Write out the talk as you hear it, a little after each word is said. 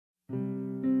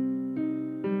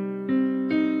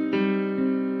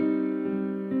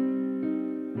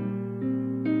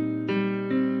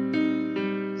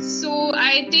So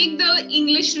I take the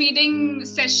English reading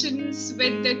sessions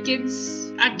with the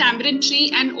kids at Tamarind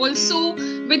Tree, and also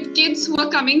with kids who are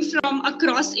coming from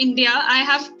across India. I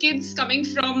have kids coming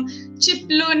from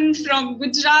Chiplun, from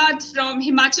Gujarat, from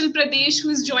Himachal Pradesh,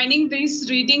 who's joining this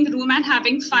reading room and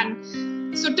having fun.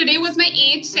 So today was my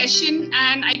 8th session,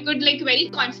 and I could very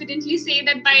confidently say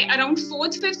that by around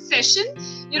 4th, 5th session,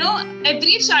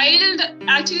 every child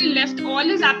actually left all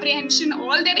his apprehension,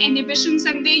 all their inhibitions,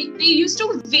 and they used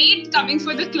to wait coming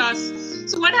for the class.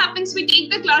 So what happens, we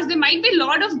take the class, there might be a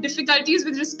lot of difficulties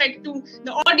with respect to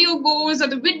the audio goes or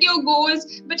the video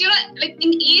goes, but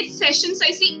in 8 sessions,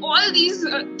 I see all these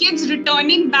kids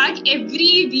returning back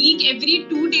every week, every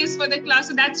 2 days for the class.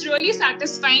 So that's really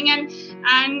satisfying,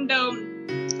 and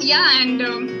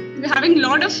we're having a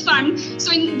lot of fun.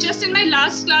 So in my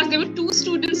last class, there were 2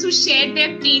 students who shared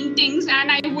their paintings,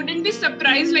 and I wouldn't be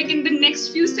surprised, in the next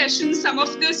few sessions, some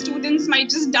of the students might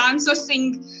just dance or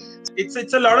sing.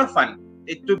 It's a lot of fun.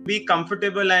 It to be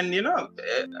comfortable, and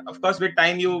of course with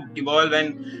time you evolve,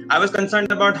 and I was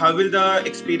concerned about how will the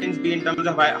experience be in terms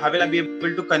of how will I be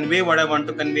able to convey what I want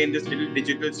to convey in this little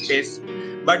digital space.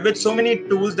 But with so many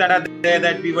tools that are there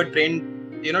that we were trained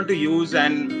to use,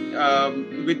 and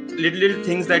with little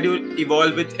things that you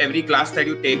evolve with every class that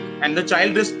you take, and the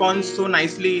child responds so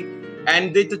nicely,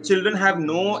 and the children have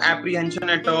no apprehension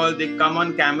at all. They come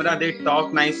on camera, they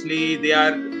talk nicely, they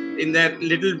are in their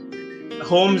little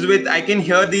homes with, I can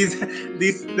hear these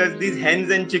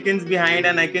hens and chickens behind,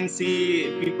 and I can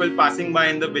see people passing by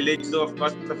in the village. So of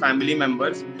course the family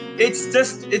members, it's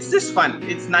just fun.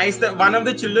 It's nice that one of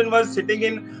the children was sitting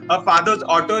in her father's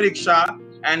auto rickshaw,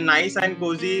 and nice and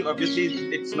cozy. Obviously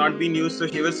it's not been used, so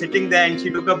she was sitting there and she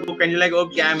took a book, and you're like,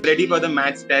 okay, I'm ready for the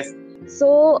maths test.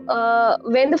 So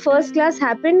when the first class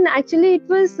happened, actually it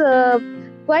was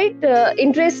quite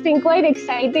interesting, quite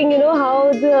exciting,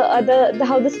 how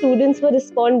the students were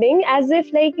responding, as if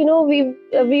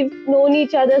we've known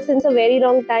each other since a very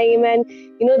long time, and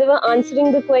they were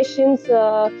answering the questions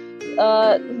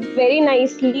very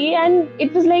nicely, and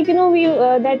it was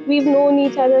that we've known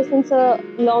each other since a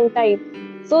long time.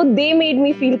 So they made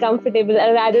me feel comfortable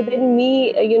rather than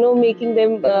me, making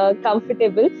them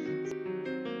comfortable.